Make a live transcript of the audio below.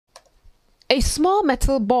A small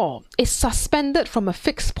metal ball is suspended from a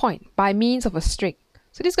fixed point by means of a string.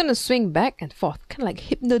 So this is going to swing back and forth, kind of like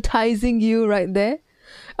hypnotizing you right there.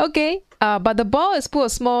 Okay, but the ball is pulled a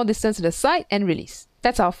small distance to the side and released.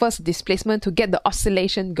 That's our first displacement to get the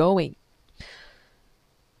oscillation going.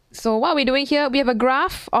 So what are we doing here? We have a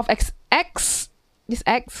graph of x, this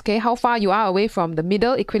x, okay, how far you are away from the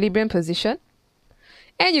middle equilibrium position.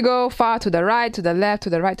 And you go far to the right, to the left, to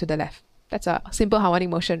the right, to the left. That's a simple harmonic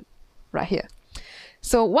motion right here.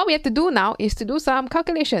 So what we have to do now is to do some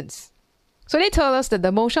calculations. So they tell us that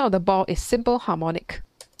the motion of the ball is simple harmonic.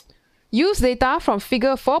 Use data from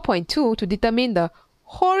figure 4.2 to determine the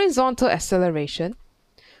horizontal acceleration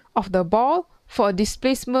of the ball for a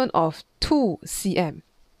displacement of 2 cm.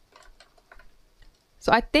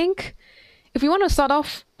 So I think if we want to start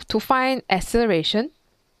off to find acceleration,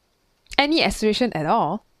 any acceleration at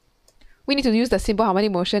all, we need to use the simple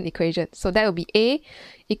harmonic motion equation. So that will be A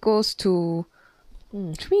equals to,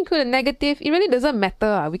 should we include a negative? It really doesn't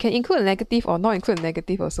matter. We can include a negative or not include a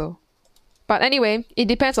negative also. But anyway, it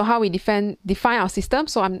depends on how we define our system.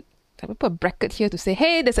 So I'm going to put a bracket here to say,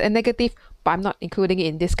 hey, there's a negative, but I'm not including it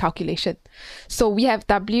in this calculation. So we have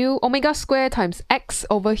W omega squared times X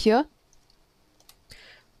over here.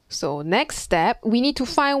 So next step, we need to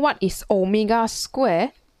find what is omega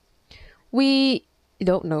squared. We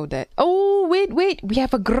don't know that. Oh, wait, we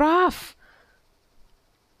have a graph.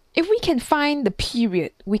 If we can find the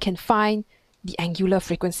period, we can find the angular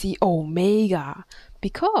frequency omega,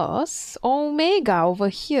 because omega over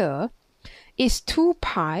here is 2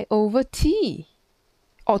 pi over t,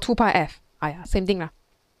 or 2 pi f. Yeah, same thing lah.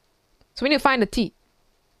 So we need to find the t.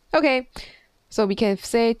 Okay, so we can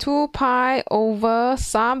say 2 pi over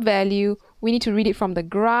some value. We need to read it from the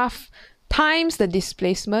graph times the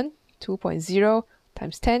displacement, 2.0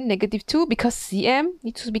 times 10 negative 2, because cm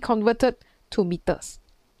needs to be converted to meters.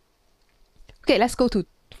 Okay, let's go to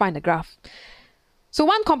find the graph. So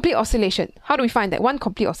one complete oscillation. How do we find that? One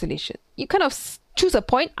complete oscillation. You kind of choose a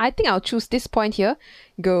point. I think I'll choose this point here.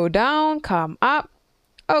 Go down, come up.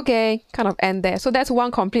 Okay, kind of end there. So that's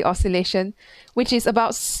one complete oscillation, which is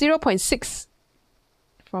about 0.6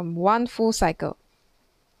 from one full cycle,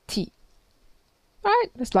 t. All right,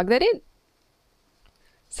 let's plug that in.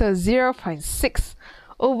 So 0.6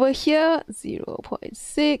 over here,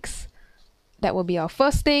 0.6. That will be our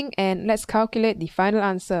first thing, and let's calculate the final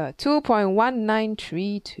answer,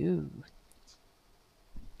 2.1932.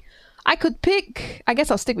 I could pick, I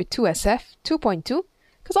guess I'll stick with 2SF, 2.2,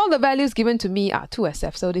 because all the values given to me are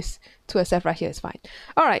 2SF, so this 2SF right here is fine.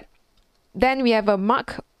 All right, then we have a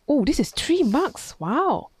mark. Oh, this is 3 marks.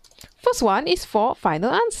 Wow. First one is for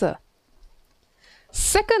final answer.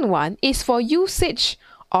 Second one is for usage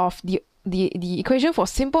of the equation for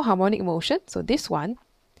simple harmonic motion, so this one,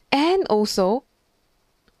 and also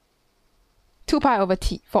 2 pi over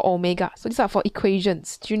t for omega. So these are for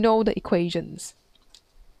equations. Do you know the equations?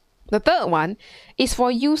 The third one is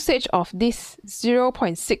for usage of this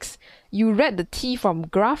 0.6. You read the t from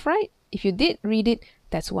graph, right? If you did read it,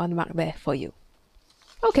 that's 1 mark there for you.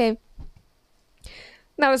 Okay.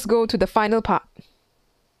 Now let's go to the final part.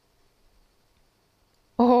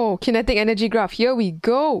 Oh, kinetic energy graph. Here we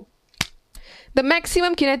go. The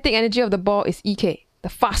maximum kinetic energy of the ball is EK, the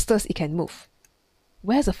fastest it can move.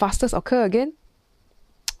 Where's the fastest occur again?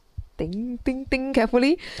 Think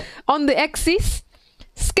carefully. On the axis,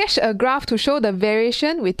 sketch a graph to show the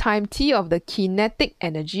variation with time t of the kinetic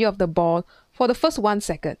energy of the ball for the first 1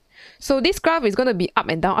 second. So this graph is going to be up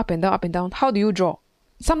and down, up and down, up and down. How do you draw?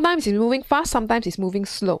 Sometimes it's moving fast, sometimes it's moving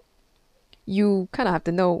slow. You kind of have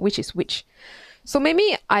to know which is which. So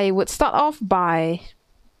maybe I would start off by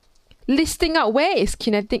listing out where is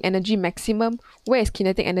kinetic energy maximum, where is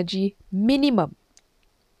kinetic energy minimum.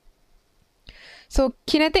 So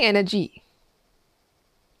kinetic energy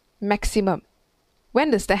maximum, when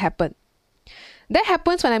does that happen? That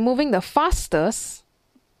happens when I'm moving the fastest,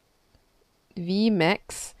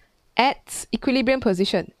 Vmax, at equilibrium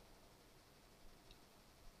position.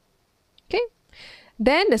 Okay.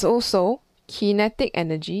 Then there's also kinetic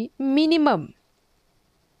energy minimum.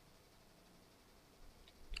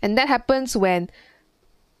 And that happens when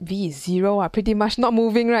V is 0, pretty much not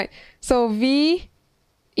moving, right? So V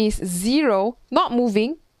is 0, not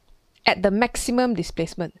moving, at the maximum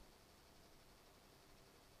displacement.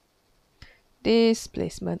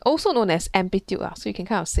 Displacement, also known as amplitude, so you can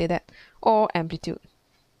kind of say that, or amplitude.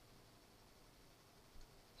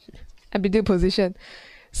 Amplitude position.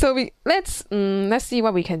 So let's see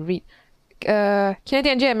what we can read. Kinetic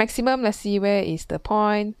energy at maximum, let's see where is the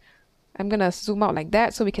point. I'm gonna zoom out like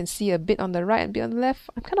that so we can see a bit on the right and a bit on the left.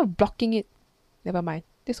 I'm kind of blocking it. Never mind,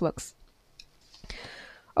 this works.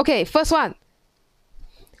 Okay, first one.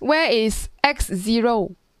 Where is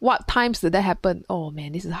x0? What times did that happen? Oh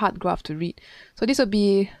man, this is a hard graph to read. So this will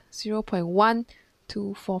be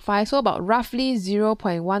 0.1245, so about roughly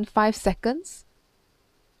 0.15 seconds.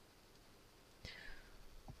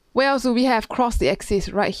 Where else do we have crossed the axis?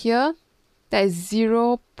 Right here. That is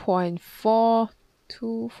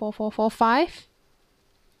 0.424445.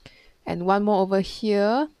 And one more over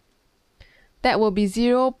here. That will be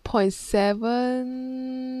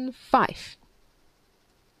 0.75.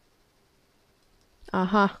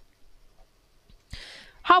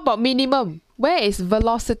 How about minimum? Where is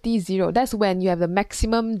velocity 0? That's when you have the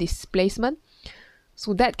maximum displacement.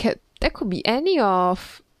 So that could be any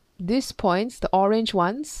of these points, the orange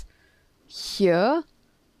ones. Here,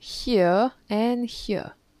 here, and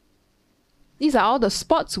here. These are all the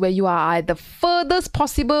spots where you are at the furthest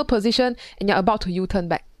possible position and you're about to U-turn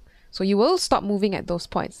back. So you will stop moving at those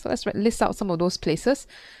points. So let's list out some of those places.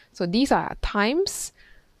 So these are times.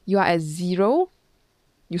 You are at 0.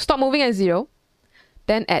 You stop moving at 0.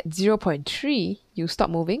 Then at 0.3, you stop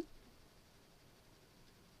moving.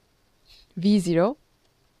 V0.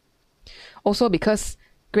 Also because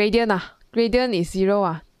gradient is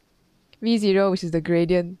 0 V0, which is the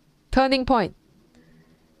gradient. Turning point.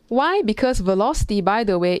 Why? Because velocity, by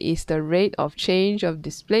the way, is the rate of change of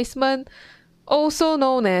displacement, also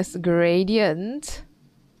known as gradient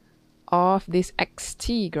of this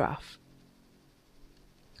xt graph.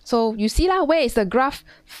 So you see lah, where is the graph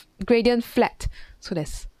gradient flat? So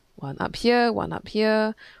there's one up here, one up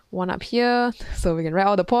here, one up here. So we can write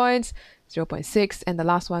all the points. 0.6 and the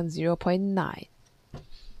last one 0.9.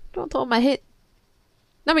 Don't top of my head.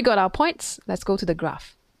 Now we got our points. Let's go to the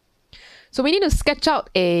graph. So we need to sketch out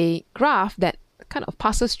a graph that kind of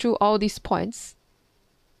passes through all these points.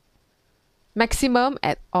 Maximum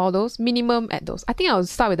at all those, minimum at those. I think I'll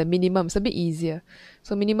start with the minimum. It's a bit easier.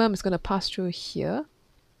 So minimum is going to pass through here.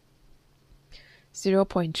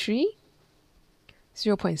 0.3,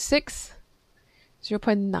 0.6,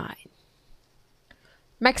 0.9.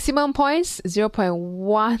 Maximum points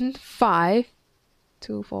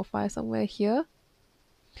 0.15245 somewhere here.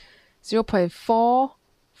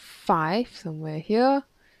 0.45 somewhere here.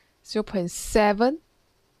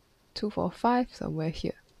 0.7245 somewhere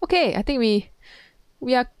here. Okay, I think we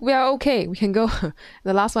are okay. We can go.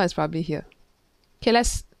 The last one is probably here. Okay,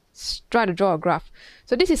 let's try to draw a graph.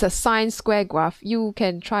 So this is a sine square graph. You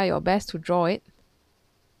can try your best to draw it.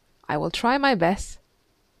 I will try my best.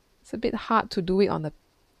 It's a bit hard to do it on a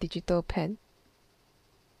digital pen.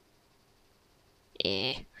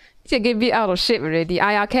 It's a bit out of shape already.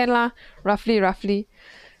 Yeah, can lah. Roughly.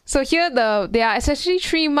 So here there are essentially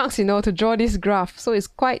 3 marks, to draw this graph. So it's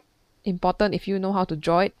quite important if you know how to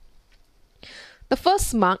draw it. The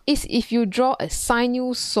first mark is if you draw a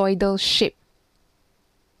sinusoidal shape.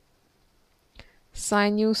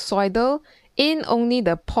 Sinusoidal in only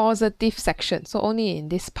the positive section. So only in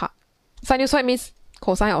this part. Sinusoid means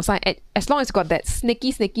cosine or sine. As long as you got that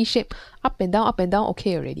snaky shape, up and down,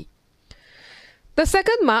 okay already. The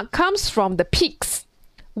second mark comes from the peaks.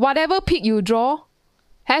 Whatever peak you draw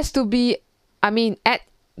has to be, at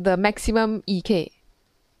the maximum EK.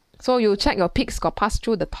 So you check your peaks got passed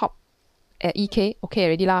through the top at EK. Okay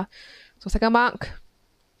already lah. So second mark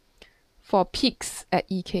for peaks at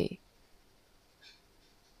EK.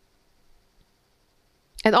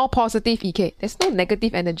 And all positive EK. There's no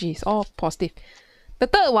negative energy. It's all positive. The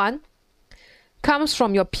third one comes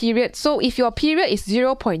from your period. So if your period is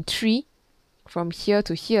 0.3 from here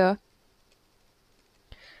to here,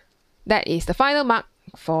 that is the final mark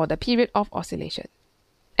for the period of oscillation.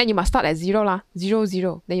 And you must start at 0 lah. 0,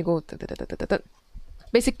 0. Then you go.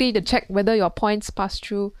 Basically to check whether your points pass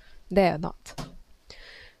through there or not.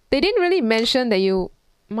 They didn't really mention that you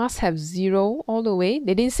must have 0 all the way.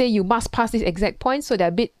 They didn't say you must pass this exact point, so they're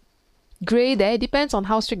a bit grey there. It depends on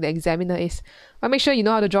how strict the examiner is. But make sure you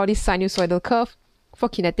know how to draw this sinusoidal curve for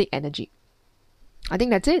kinetic energy. I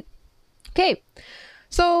think that's it. Okay,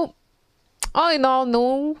 so all in all,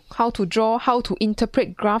 know how to draw, how to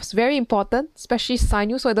interpret graphs. Very important, especially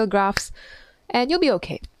sinusoidal graphs, and you'll be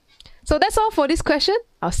okay. So that's all for this question.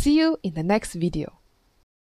 I'll see you in the next video.